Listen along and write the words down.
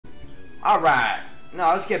Alright.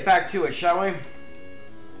 Now let's get back to it, shall we?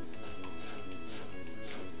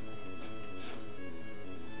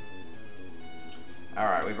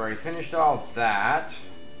 Alright, we've already finished all that.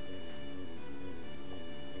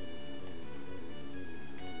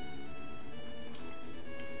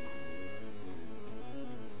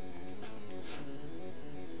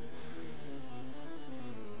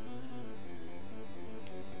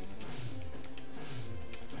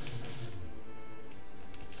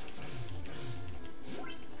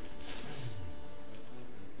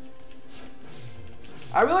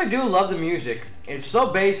 I really do love the music. It's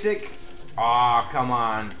so basic. Aw, oh, come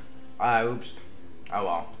on. Oops. Oh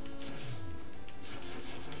well.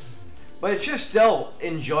 But it's just still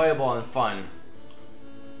enjoyable and fun.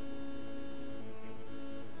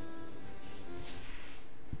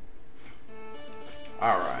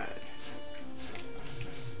 Alright.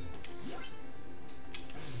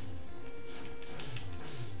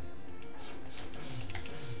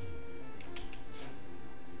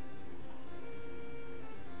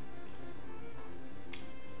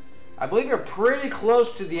 I believe you're pretty close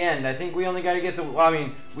to the end. I think we only got to get to, well, I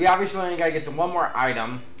mean, we obviously only got to get to one more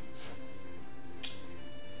item.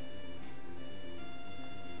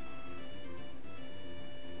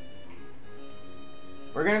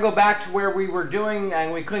 We're going to go back to where we were doing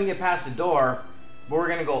and we couldn't get past the door. But we're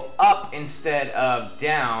going to go up instead of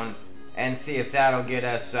down and see if that'll get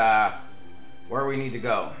us where we need to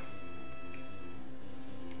go.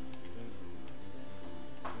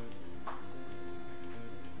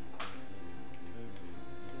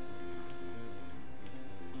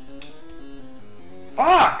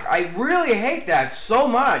 Fuck! I really hate that so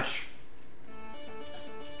much.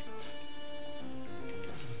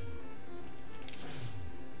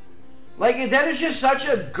 Like, that is just such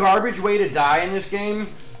a garbage way to die in this game.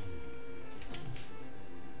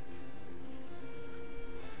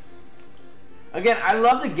 Again, I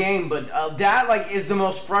love the game, but that, like, is the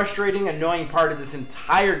most frustrating, annoying part of this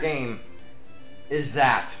entire game. Is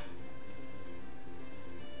that.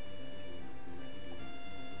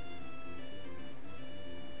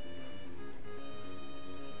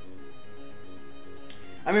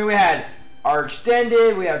 I mean, we had our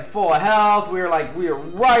extended, we had full health, we were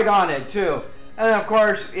right on it too. And then of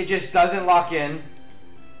course, it just doesn't lock in.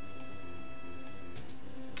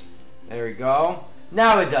 There we go.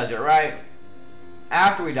 Now it does it, right?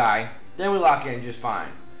 After we die, then we lock in just fine.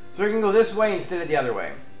 So we can go this way instead of the other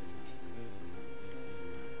way.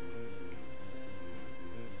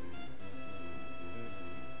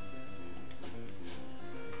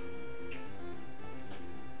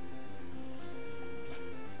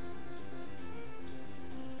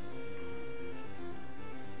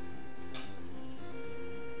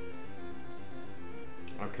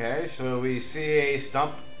 Okay, so we see a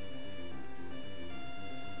stump.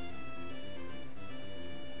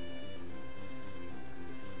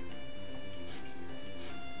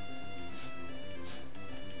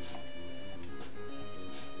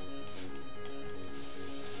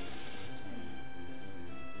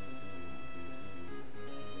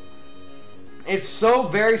 It's so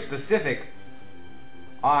very specific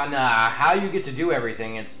on how you get to do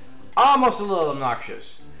everything. It's almost a little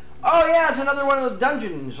obnoxious. Oh yeah, it's another one of the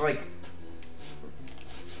dungeons, like...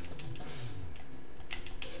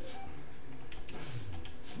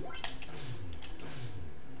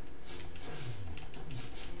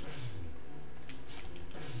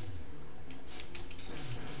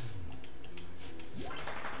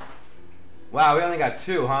 Wow, we only got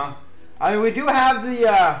two, huh? I mean, we do have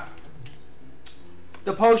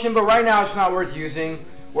the potion, but right now it's not worth using.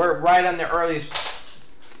 We're right on the earliest...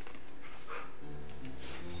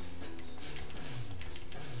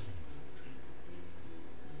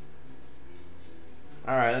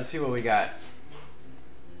 Alright, let's see what we got.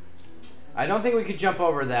 I don't think we could jump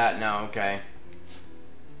over that. No, okay.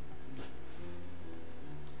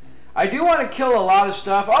 I do want to kill a lot of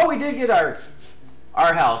stuff. Oh, we did get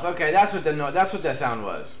our health. Okay, that's what that sound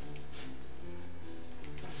was.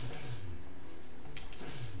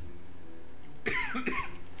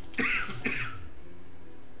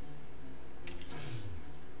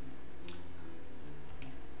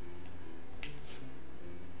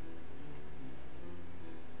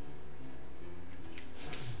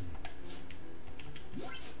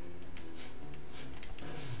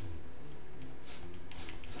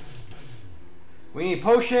 We need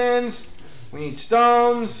potions. We need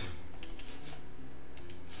stones.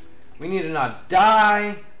 We need to not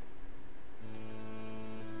die.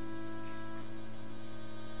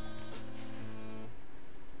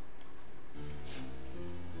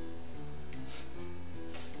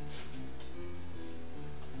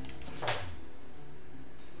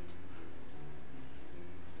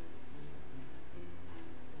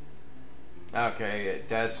 Okay,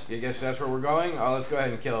 I guess that's where we're going. Oh, let's go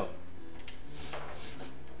ahead and kill.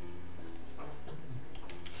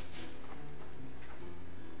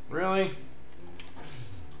 Really?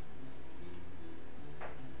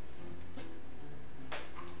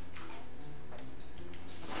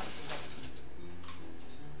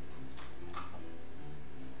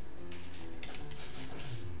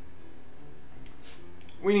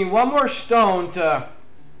 We need one more stone to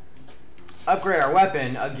upgrade our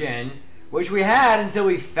weapon again, which we had until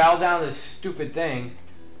we fell down this stupid thing.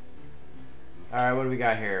 Alright, what do we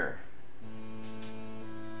got here?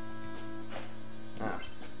 Oh.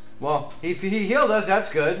 Well, he healed us, that's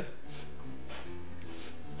good.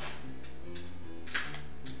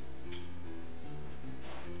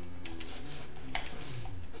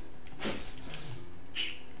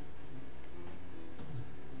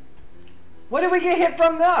 What did we get hit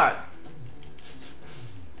from that?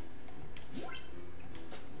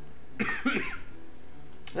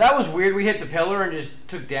 That was weird. We hit the pillar and just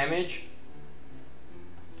took damage.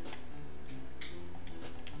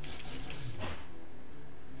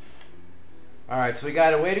 Alright, so we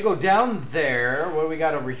got a way to go down there. What do we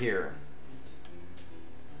got over here?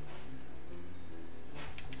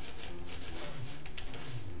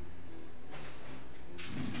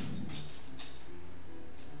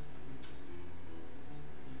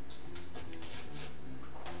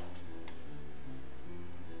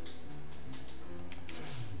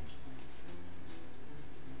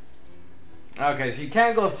 Okay, so you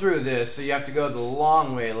can't go through this, so you have to go the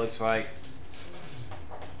long way, it looks like.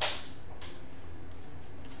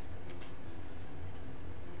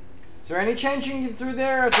 Is there any chance you can get through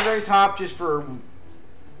there at the very top just for...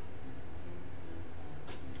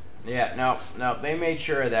 Yeah, no, they made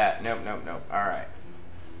sure of that. Nope. Alright.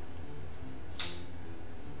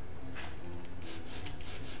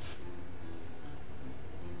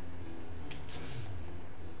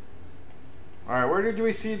 Alright, where did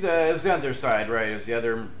we see the... It was the other side, right? It was the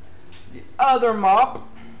other mop.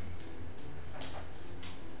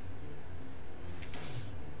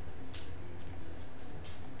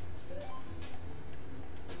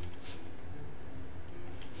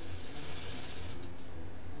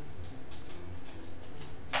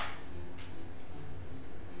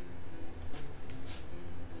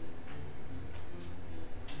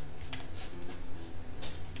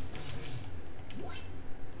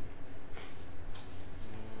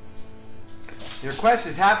 Your quest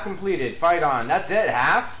is half completed. Fight on. That's it?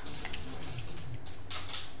 Half?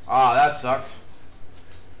 Oh, that sucked.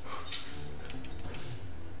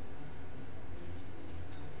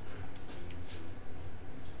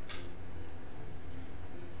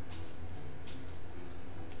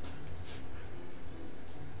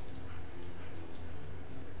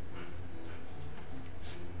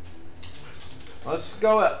 Let's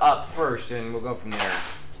go up first and we'll go from there.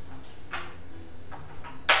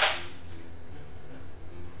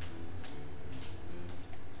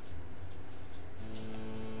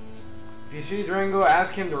 If you see Durango,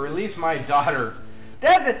 ask him to release my daughter.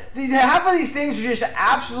 Half of these things are just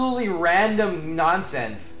absolutely random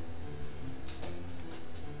nonsense.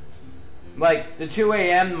 Like, the 2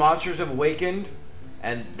 a.m. monsters have awakened,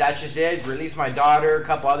 and that's just it. Release my daughter, a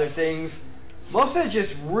couple other things. Most of it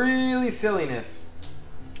just really silliness.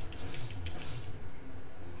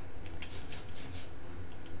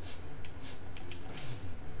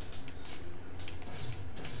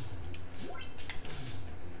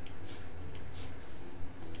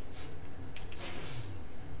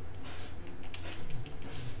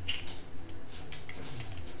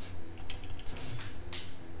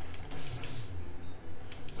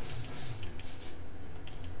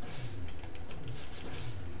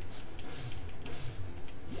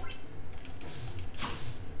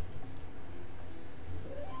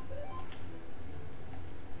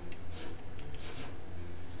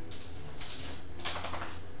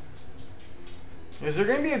 Is there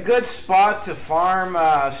going to be a good spot to farm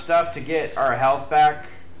stuff to get our health back?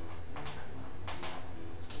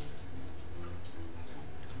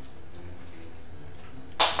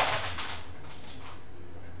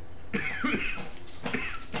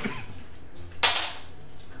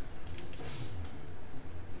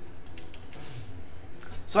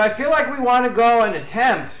 So I feel like we want to go and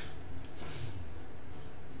attempt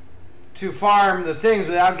to farm the things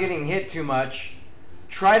without getting hit too much.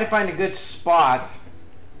 Try to find a good spot,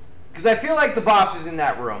 because I feel like the boss is in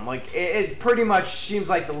that room. Like, it pretty much seems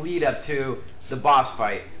like the lead up to the boss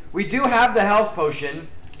fight. We do have the health potion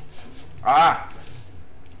that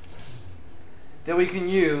we can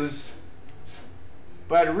use,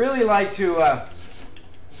 but I'd really like to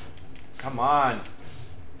come on.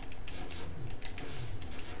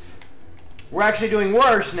 We're actually doing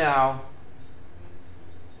worse now.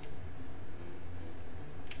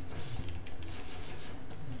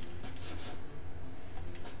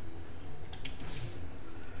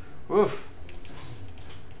 Oof.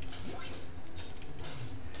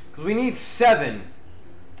 Because we need 7.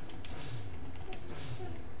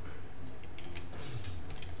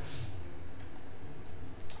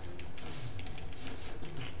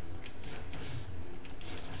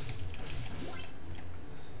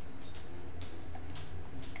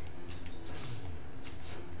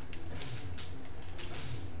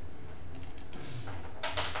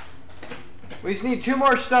 We just need 2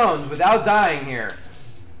 more stones without dying here.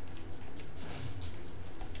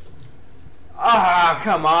 Ah,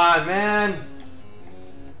 come on, man.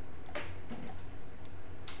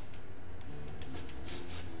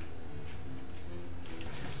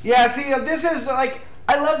 Yeah, see, this is like,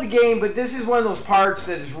 I love the game, but this is one of those parts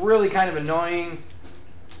that is really kind of annoying.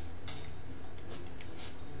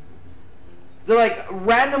 They're like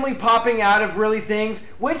randomly popping out of really things,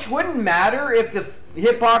 which wouldn't matter if the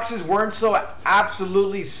hitboxes weren't so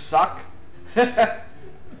absolutely suck.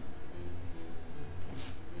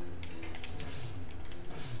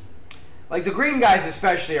 Like the green guys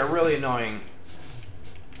especially are really annoying.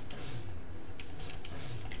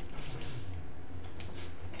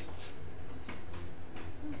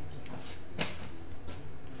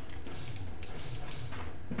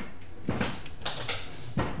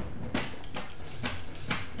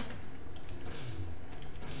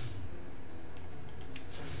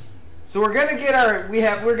 So we're gonna get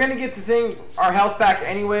we're gonna get our health back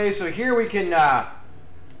anyway. So here we can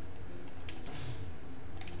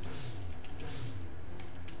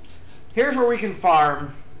here's where we can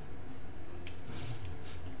farm.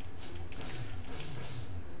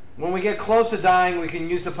 When we get close to dying, we can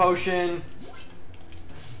use the potion.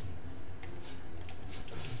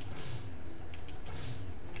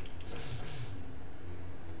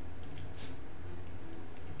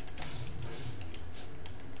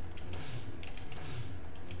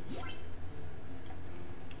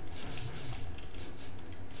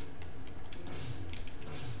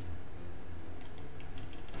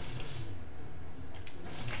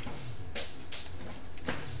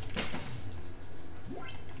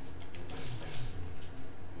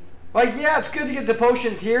 Like, yeah, it's good to get the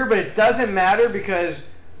potions here, but it doesn't matter because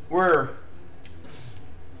we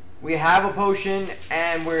have a potion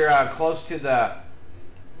and we're close to the...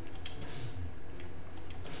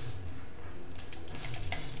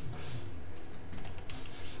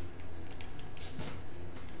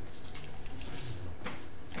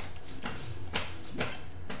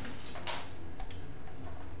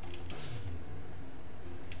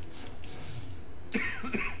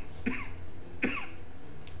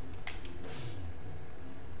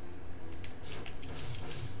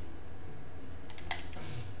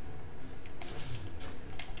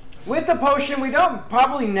 With the potion, we don't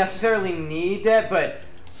probably necessarily need that, but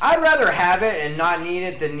I'd rather have it and not need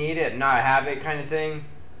it than need it and not have it kind of thing.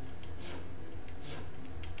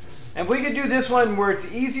 And if we could do this one where it's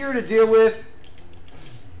easier to deal with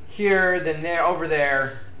here than there over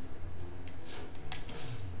there.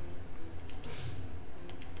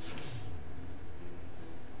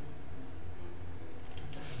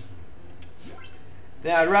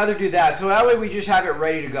 Then I'd rather do that. So that way we just have it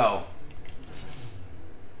ready to go.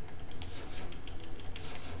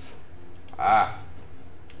 Ah.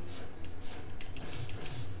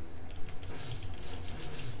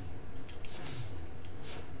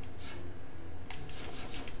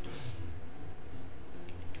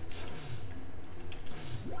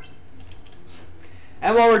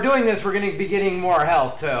 And while we're doing this, we're going to be getting more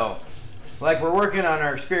health too. Like we're working on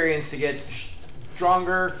our experience to get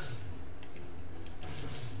stronger.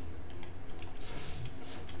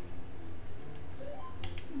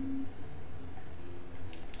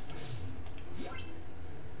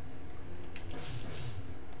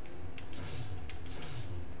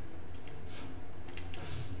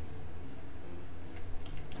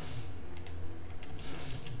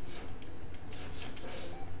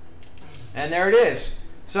 And there it is.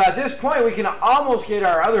 So at this point, we can almost get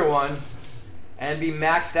our other one and be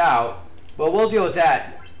maxed out. But we'll deal with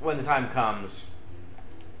that when the time comes.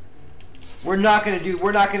 We're not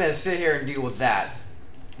gonna sit here and deal with that.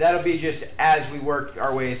 That'll be just as we work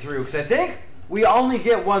our way through. Because I think we only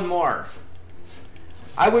get one more.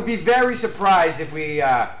 I would be very surprised if we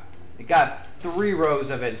got 3 rows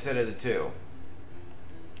of it instead of the 2.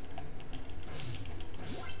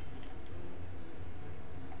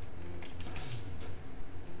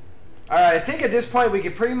 Alright, I think at this point we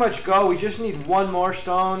can pretty much go. We just need 1 more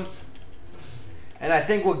stone. And I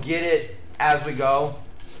think we'll get it as we go.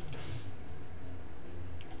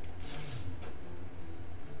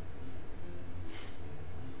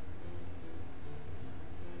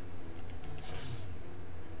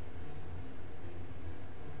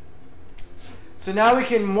 So now we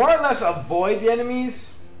can more or less avoid the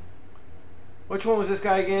enemies. Which one was this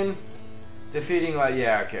guy again? Defeating,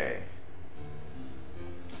 yeah, okay.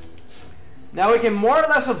 Now we can more or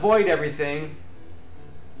less avoid everything.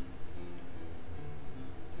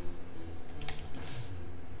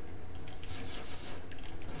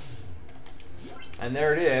 And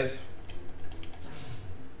there it is.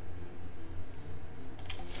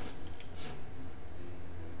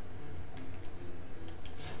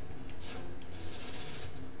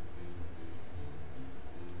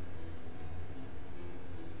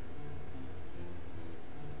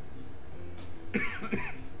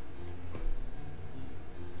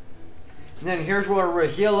 And then here's where we'll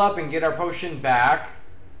heal up and get our potion back.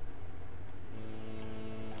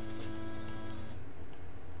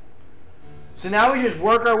 So now we just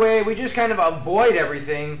work our way, we just kind of avoid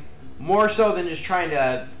everything, more so than just trying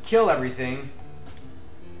to kill everything.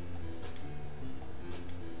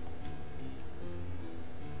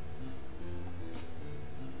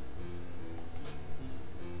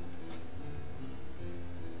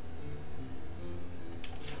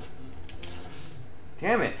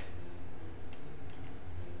 Damn it.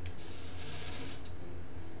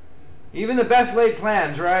 Even the best laid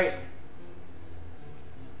plans, right?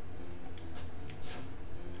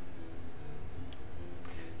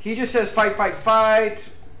 He just says fight, fight, fight.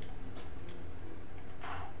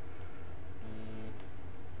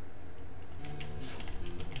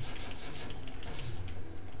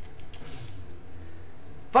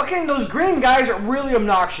 Fucking those green guys are really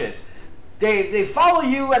obnoxious. They follow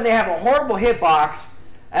you and they have a horrible hitbox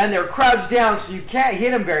and they're crouched down so you can't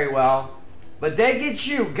hit them very well. But they get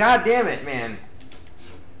you. God damn it, man.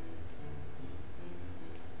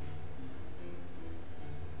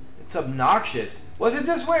 It's obnoxious. Was it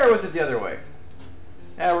this way or was it the other way?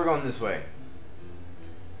 Yeah, we're going this way.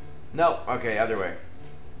 No, okay, other way.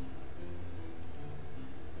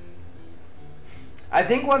 I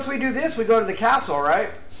think once we do this, we go to the castle,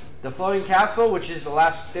 right? The floating castle, which is the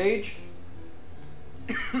last stage.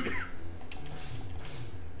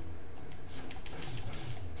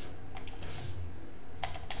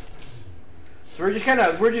 So we're just kind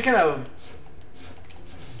of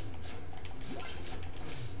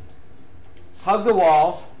hug the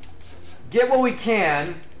wall, get what we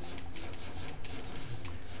can,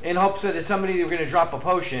 in hopes that it's somebody we're going to drop a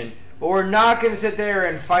potion. But we're not going to sit there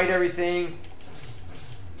and fight everything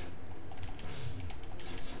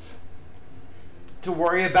to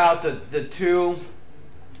worry about the 2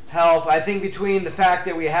 health. I think between the fact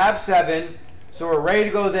that we have 7, so we're ready to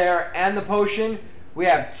go there, and the potion, we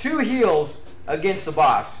have 2 heals against the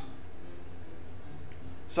boss.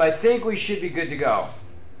 So I think we should be good to go.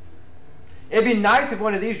 It'd be nice if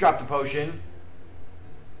one of these dropped a potion.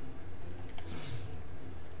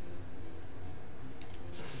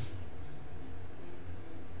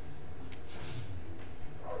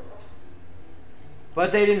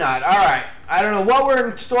 But they did not. Alright. I don't know what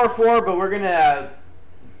we're in store for, but we're going to...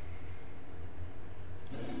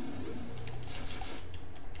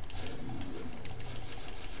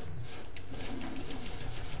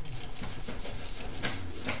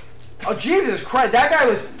 Oh, Jesus Christ. That guy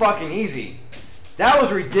was fucking easy. That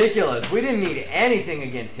was ridiculous. We didn't need anything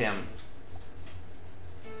against him.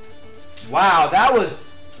 Wow, that was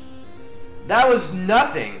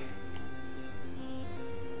nothing.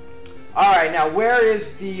 Alright, now where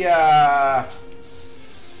is the...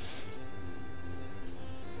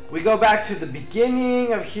 We go back to the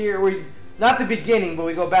beginning of here. Not the beginning, but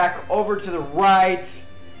we go back over to the right.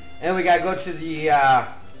 And we gotta go to the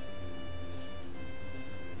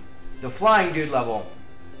flying dude level.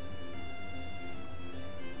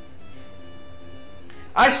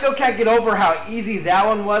 I still can't get over how easy that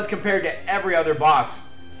one was compared to every other boss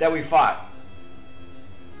that we fought.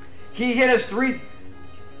 He hit us 3...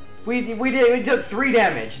 We took 3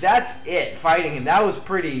 damage. That's it, fighting him. That was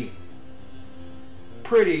pretty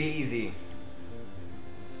easy.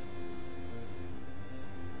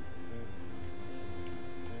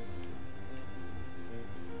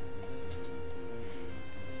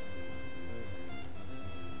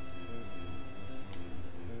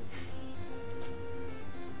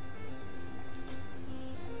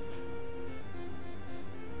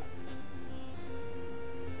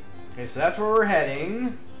 Okay, so that's where we're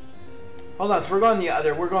heading. Hold on, so we're going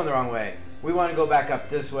the wrong way. We want to go back up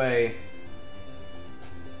this way.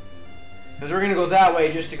 Because we're going to go that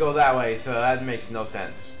way just to go that way, so that makes no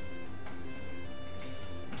sense.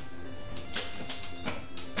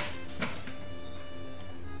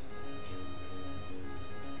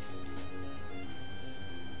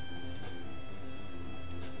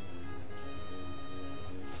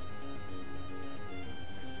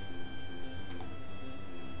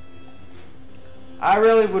 I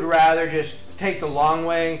really would rather just take the long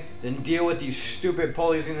way than deal with these stupid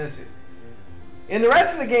pulleys in this. In the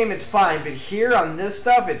rest of the game, it's fine, but here on this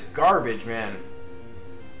stuff, it's garbage, man.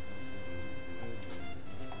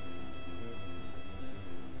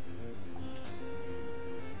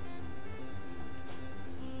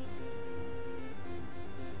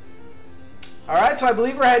 Alright, so I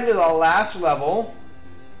believe we're heading to the last level.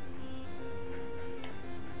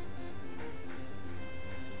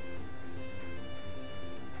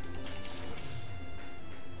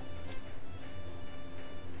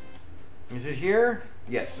 Is it here?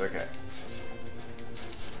 Yes, okay.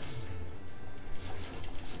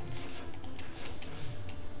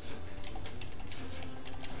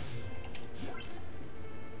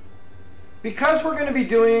 Because we're going to be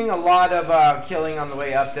doing a lot of killing on the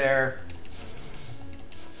way up there.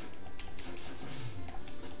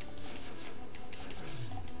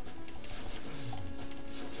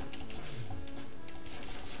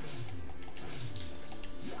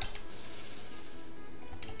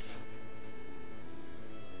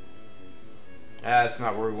 That's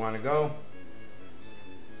not where we want to go.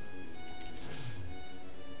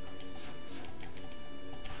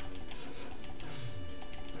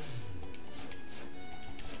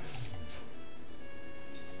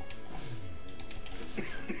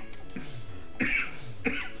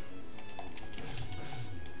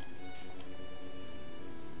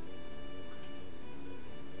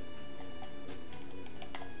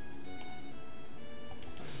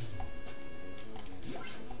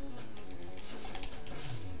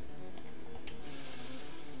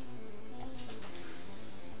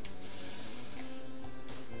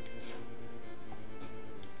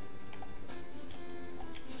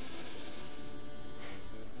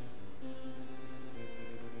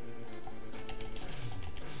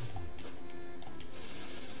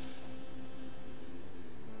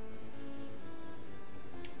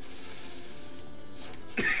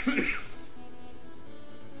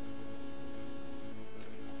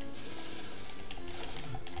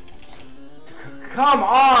 Come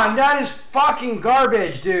on, that is fucking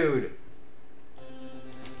garbage, dude.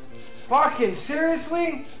 Fucking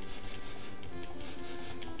seriously?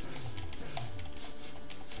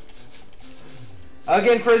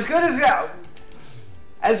 Again, for as good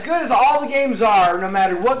as all the games are, no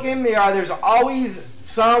matter what game they are, there's always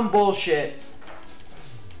some bullshit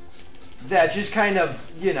that just kind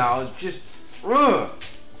of, you know, is just, ugh.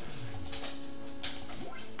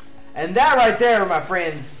 And that right there, my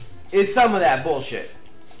friends, is some of that bullshit.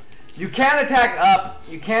 You can't attack up,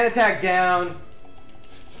 you can't attack down,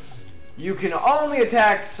 you can only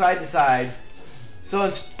attack side to side. So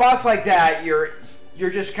in spots like that, you're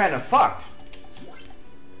just kind of fucked.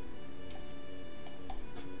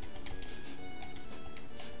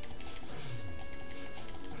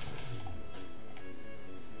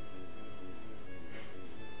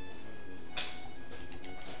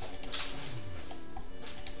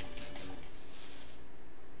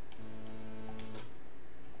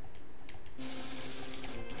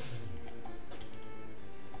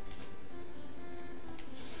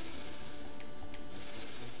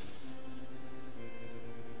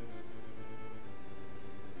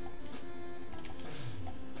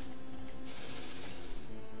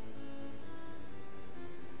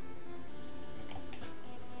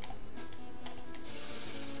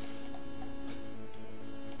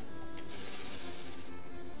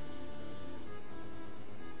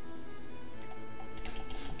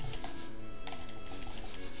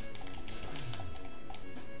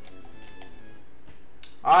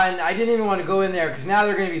 And I didn't even want to go in there because now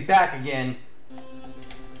they're going to be back again.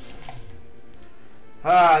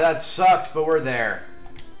 Ah, that sucked, but we're there.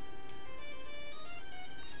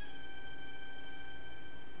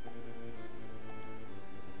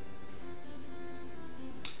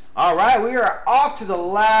 Alright, we are off to the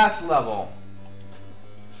last level.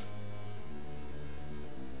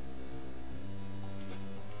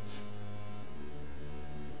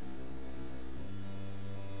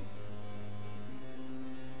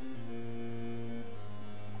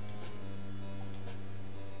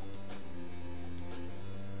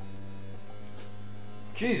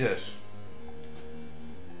 Jesus.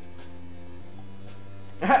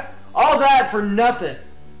 All that for nothing.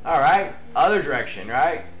 Alright, other direction,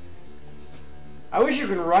 right? I wish you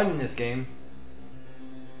could run in this game.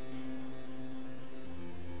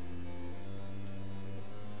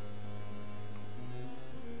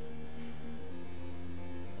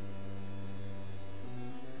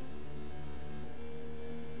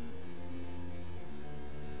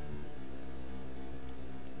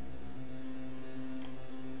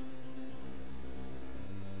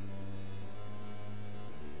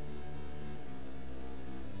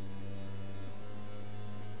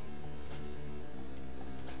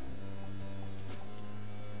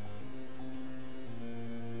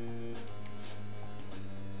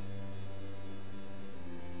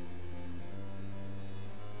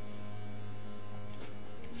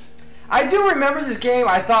 I do remember this game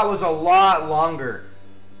I thought was a lot longer.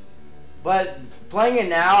 But playing it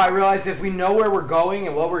now, I realize if we know where we're going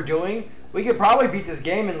and what we're doing, we could probably beat this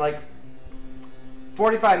game in like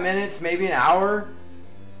 45 minutes, maybe an hour.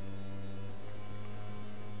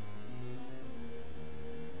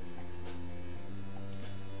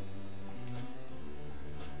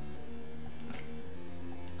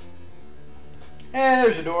 And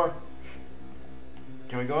there's a door.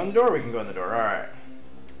 Can we go in the door? We can go in the door. All right.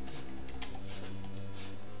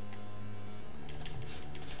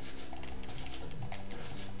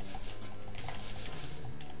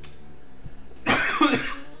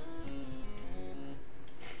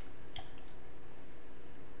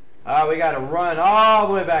 We got to run all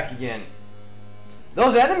the way back again.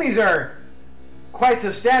 Those enemies are quite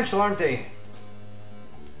substantial, aren't they?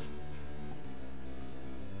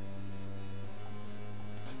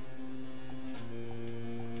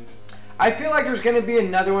 I feel like there's going to be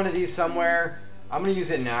another one of these somewhere. I'm going to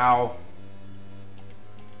use it now.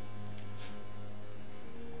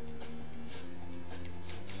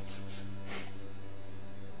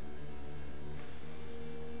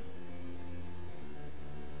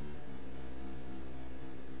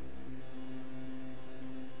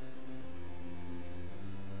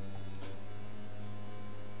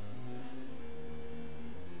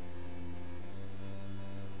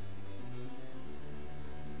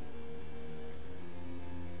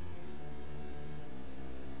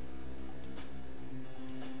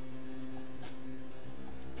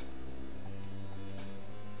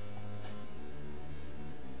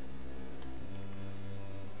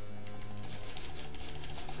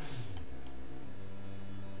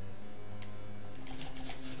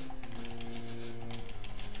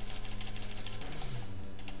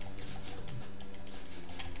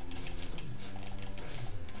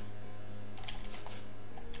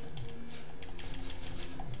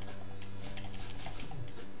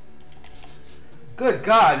 Good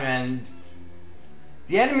God, man.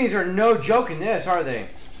 The enemies are no joke in this, are they?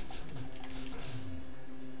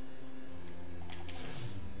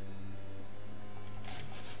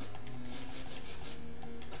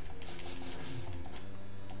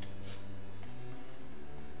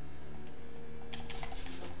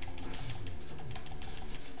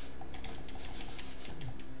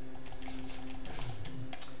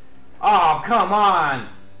 Oh, come on.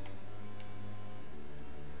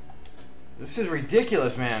 This is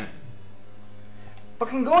ridiculous, man.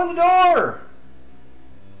 Fucking go in the door!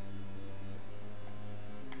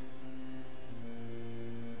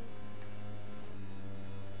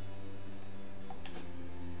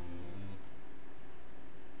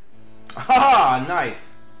 Ah, nice.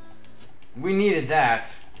 We needed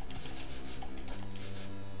that.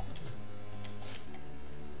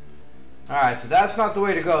 Alright, so that's not the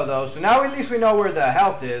way to go, though. So now at least we know where the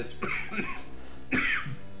health is.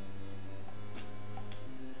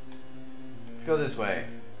 Let's go this way.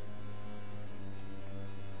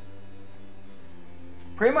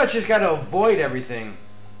 Pretty much just gotta avoid everything.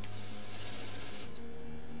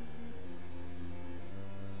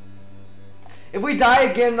 If we die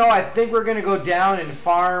again, though, I think we're gonna go down and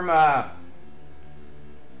farm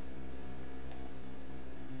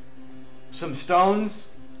some stones.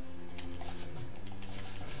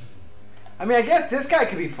 I mean, I guess this guy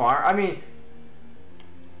could be farmed. I mean,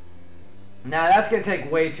 nah, that's gonna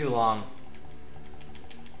take way too long.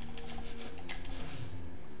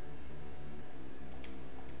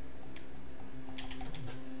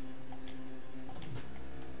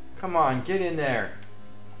 Come on, get in there.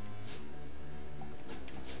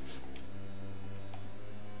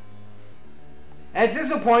 And it's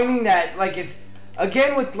disappointing that, like, it's,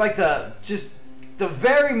 again, with, like, just the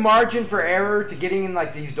very margin for error to getting in,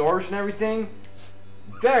 like, these doors and everything,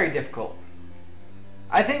 very difficult.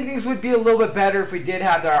 I think things would be a little bit better if we did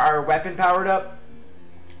have our weapon powered up.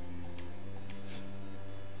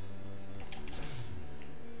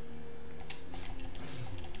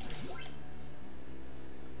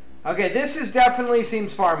 Okay, this is definitely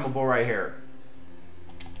seems farmable right here.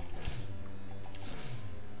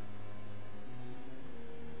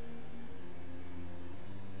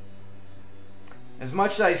 As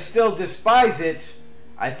much as I still despise it,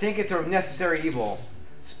 I think it's a necessary evil.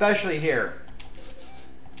 Especially here.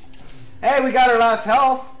 Hey, we got our last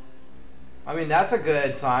health. I mean, that's a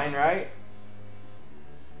good sign, right?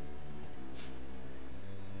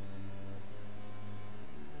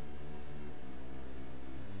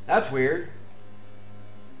 That's weird.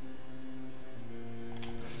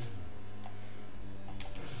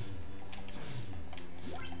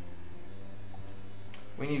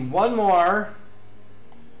 We need one more.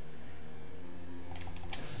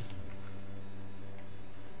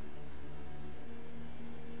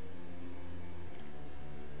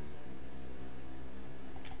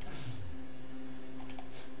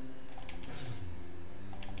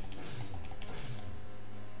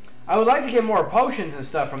 I would like to get more potions and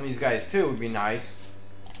stuff from these guys too. Would be nice.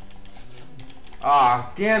 Ah,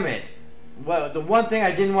 damn it. Well, the one thing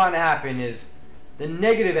I didn't want to happen is the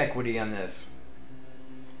negative equity on this.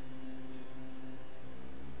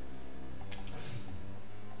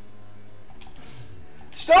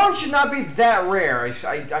 Stone should not be that rare.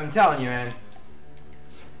 I'm telling you, man.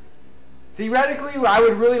 Theoretically, I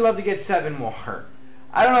would really love to get 7 more.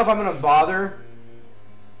 I don't know if I'm going to bother.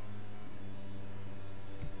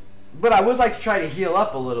 But I would like to try to heal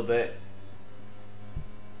up a little bit.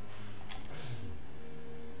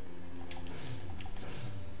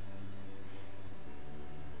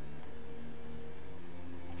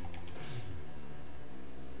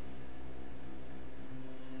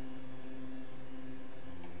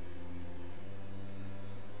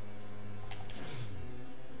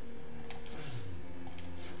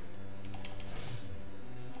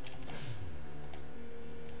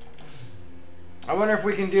 I wonder if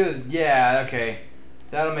we can do... Yeah, okay.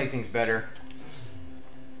 That'll make things better.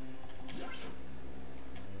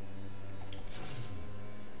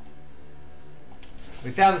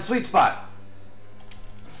 We found the sweet spot.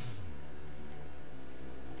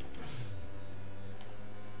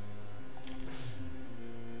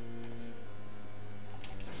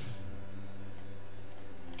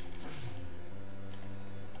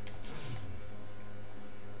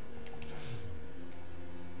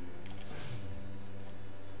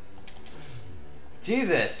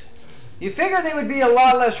 Jesus. You figure they would be a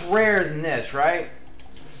lot less rare than this, right?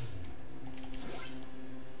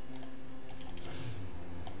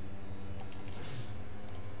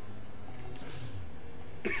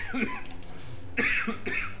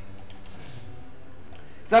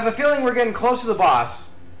 So I have a feeling we're getting close to the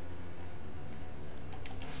boss.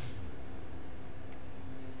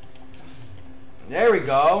 There we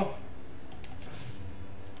go.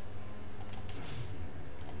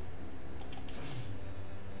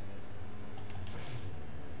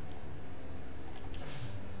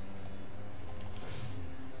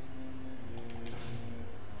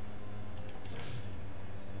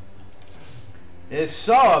 It is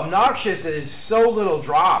so obnoxious that it's so little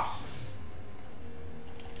drops.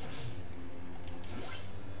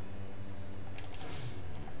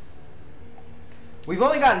 We've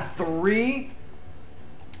only gotten 3.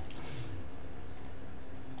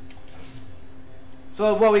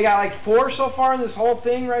 So, well, we got like 4 so far in this whole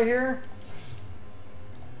thing right here.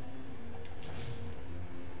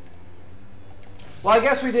 Well, I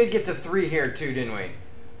guess we did get to 3 here too, didn't we?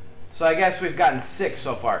 So I guess we've gotten 6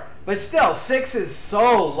 so far. But still, 6 is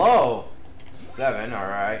so low. 7,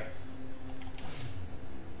 alright.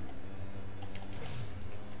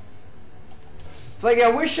 It's like, I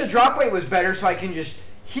wish the drop weight was better so I can just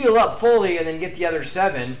heal up fully and then get the other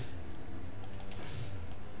 7.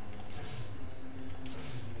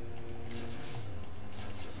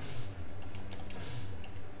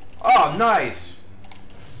 Oh, nice.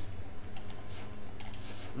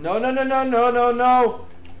 No, no, no, no, no, no, no.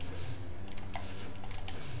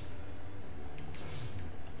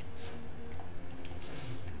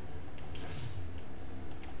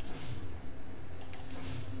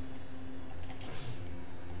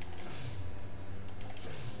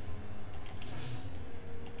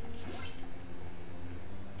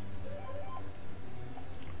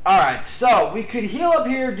 Alright, so we could heal up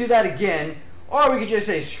here, do that again, or we could just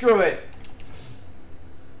say screw it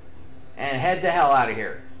and head the hell out of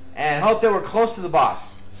here and hope that we're close to the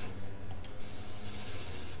boss.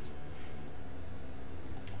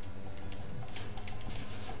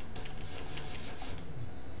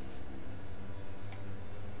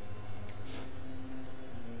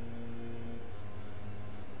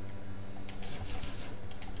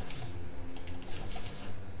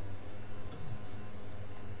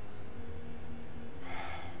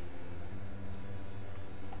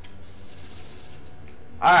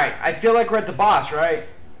 Alright, I feel like we're at the boss, right?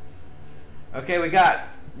 Okay, we got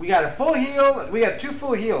a full heal. We got 2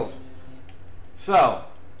 full heals. So.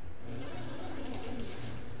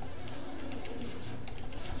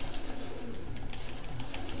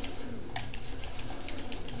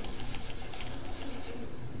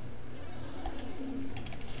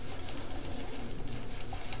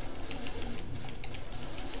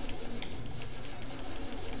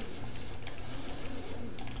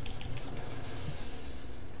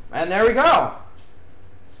 And there we go.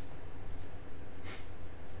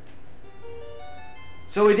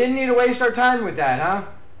 So we didn't need to waste our time with that, huh?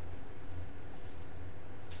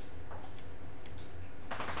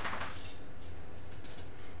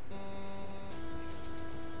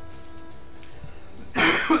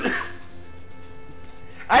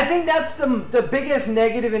 I think that's the biggest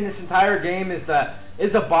negative in this entire game is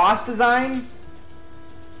the boss design.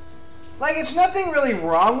 Like, it's nothing really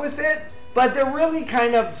wrong with it, but they're really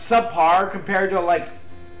kind of subpar compared to, like,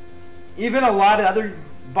 even a lot of other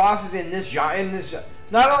bosses in this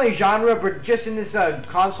not only genre, but just in this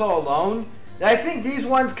console alone. I think these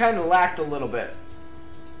ones kind of lacked a little bit.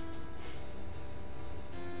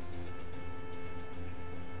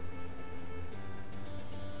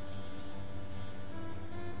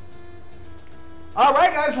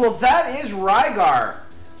 Alright guys, well that is Rygar.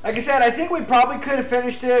 Like I said, I think we probably could have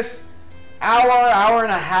finished this hour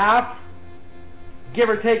and a half, give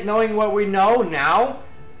or take, knowing what we know now,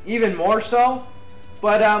 even more so.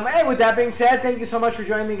 But hey, with that being said, thank you so much for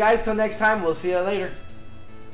joining me guys. Till next time, we'll see you later.